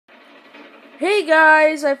Hey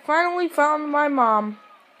guys, I finally found my mom.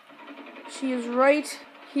 She is right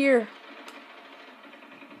here.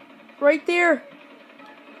 Right there.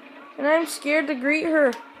 And I'm scared to greet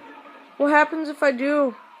her. What happens if I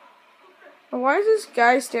do? And why is this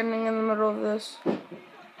guy standing in the middle of this?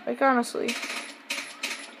 Like, honestly.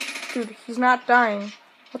 Dude, he's not dying.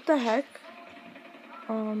 What the heck?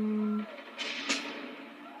 Honestly.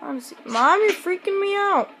 Mom, you're freaking me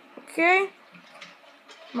out. Okay?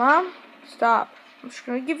 Mom, stop. I'm just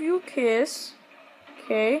gonna give you a kiss.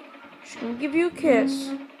 Okay? Just gonna give you a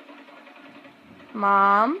kiss.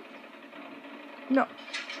 Mom? No.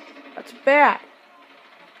 That's bad.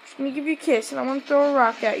 Just gonna give you a kiss and I'm gonna throw a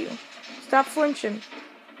rock at you. Stop flinching.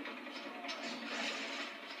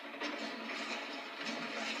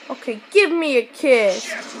 Okay, give me a kiss.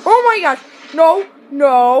 Oh my gosh. No,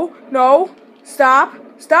 no, no. Stop.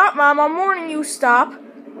 Stop, Mom. I'm warning you. Stop.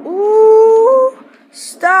 Ooh.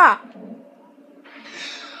 Stop.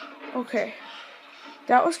 Okay.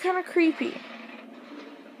 That was kind of creepy.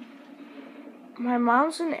 My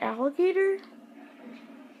mom's an alligator?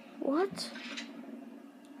 What?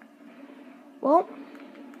 Well,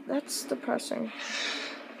 that's depressing.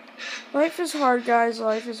 Life is hard, guys.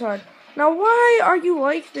 Life is hard. Now, why are you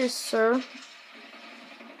like this, sir?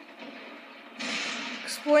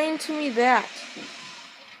 Explain to me that.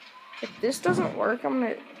 If this doesn't work, I'm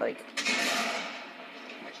gonna,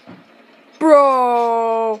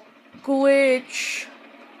 Bro! Glitch.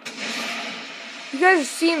 You guys have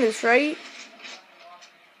seen this, right?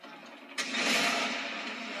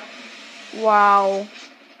 Wow.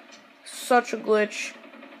 Such a glitch.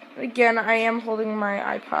 Again, I am holding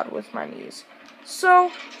my iPod with my knees.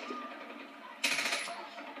 So,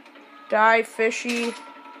 die, fishy.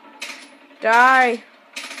 Die.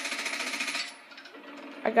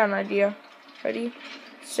 I got an idea. Ready?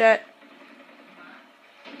 Set.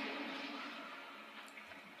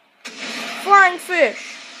 Flying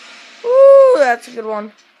fish. Ooh, that's a good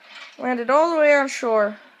one. Landed all the way on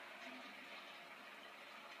shore.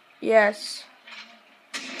 Yes.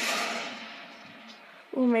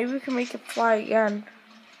 Ooh, maybe we can make it fly again.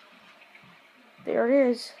 There it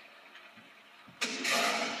is.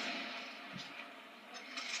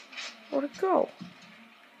 Where'd it go?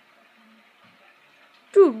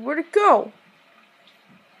 Dude, where'd it go?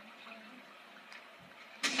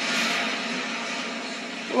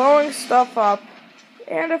 Blowing stuff up.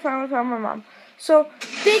 And I finally found my mom. So,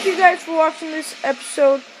 thank you guys for watching this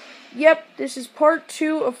episode. Yep, this is part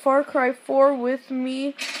 2 of Far Cry 4 with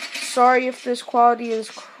me. Sorry if this quality is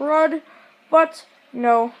crud, but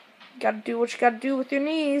no, you gotta do what you gotta do with your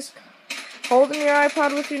knees. Holding your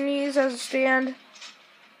iPod with your knees as a stand. You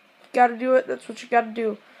gotta do it, that's what you gotta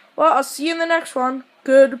do. Well, I'll see you in the next one.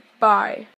 Goodbye.